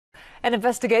An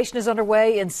investigation is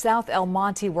underway in South El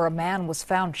Monte where a man was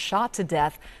found shot to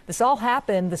death. This all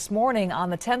happened this morning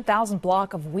on the 10,000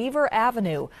 block of Weaver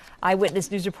Avenue. Eyewitness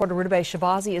News reporter Rudabeh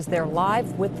Shahbazi is there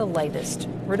live with the latest.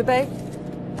 Rudabeh?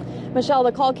 Michelle,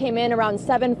 the call came in around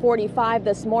 7:45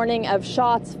 this morning of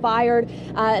shots fired,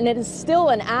 and it is still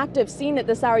an active scene at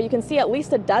this hour. You can see at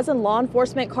least a dozen law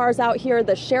enforcement cars out here.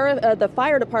 The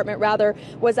fire department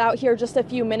was out here just a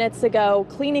few minutes ago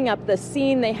cleaning up the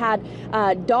scene. They had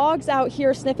dogs out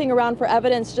here sniffing around for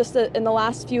evidence just in the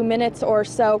last few minutes or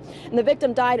so. And the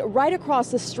victim died right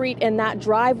across the street in that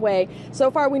driveway. So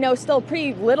far, we know still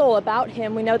pretty little about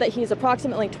him. We know that he's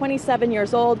approximately 27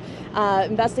 years old.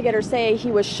 Investigators say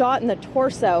he was shot in the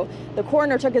torso. The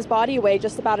coroner took his body away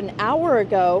just about an hour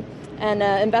ago, and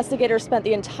investigators spent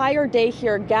the entire day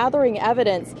here gathering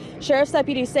evidence. Sheriff's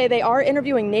deputies say they are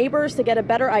interviewing neighbors to get a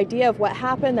better idea of what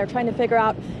happened. They're trying to figure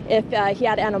out if he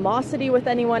had animosity with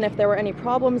anyone, if there were any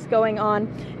problems going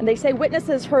on. And they say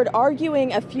witnesses heard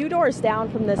arguing a few doors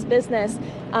down from this business.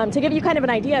 To give you kind of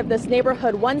an idea of this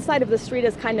neighborhood, one side of the street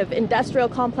is kind of industrial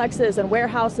complexes and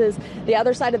warehouses. The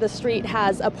other side of the street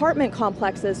has apartment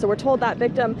complexes. So we're told that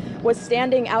victim was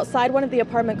standing outside one of the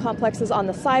apartment complexes on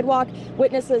the sidewalk.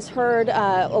 Witnesses heard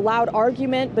a loud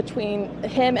argument between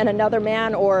him and another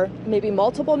man, or maybe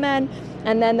multiple men,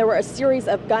 and then there were a series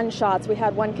of gunshots. We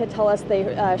had one kid tell us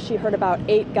she heard about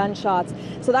 8 gunshots.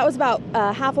 So that was about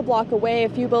half a block away, a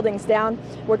few buildings down.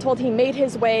 We're told he made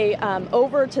his way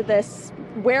over to this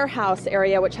warehouse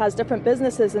area, which has different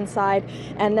businesses inside,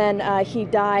 and then he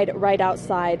died right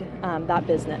outside that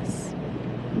business.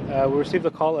 We received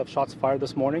a call of shots fired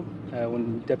this morning.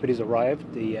 When deputies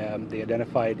arrived, they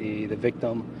identified the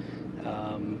victim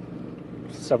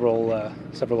several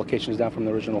locations down from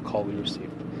the original call we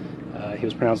received. He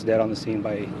was pronounced dead on the scene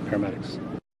by paramedics.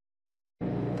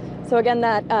 So again,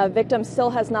 that victim still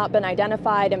has not been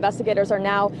identified. Investigators are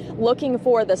now looking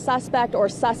for the suspect or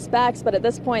suspects, but at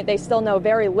this point they still know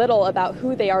very little about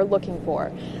who they are looking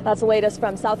for. That's the latest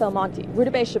from South El Monte.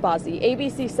 Rudabeh Shahbazi,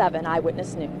 ABC 7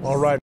 Eyewitness News. All right.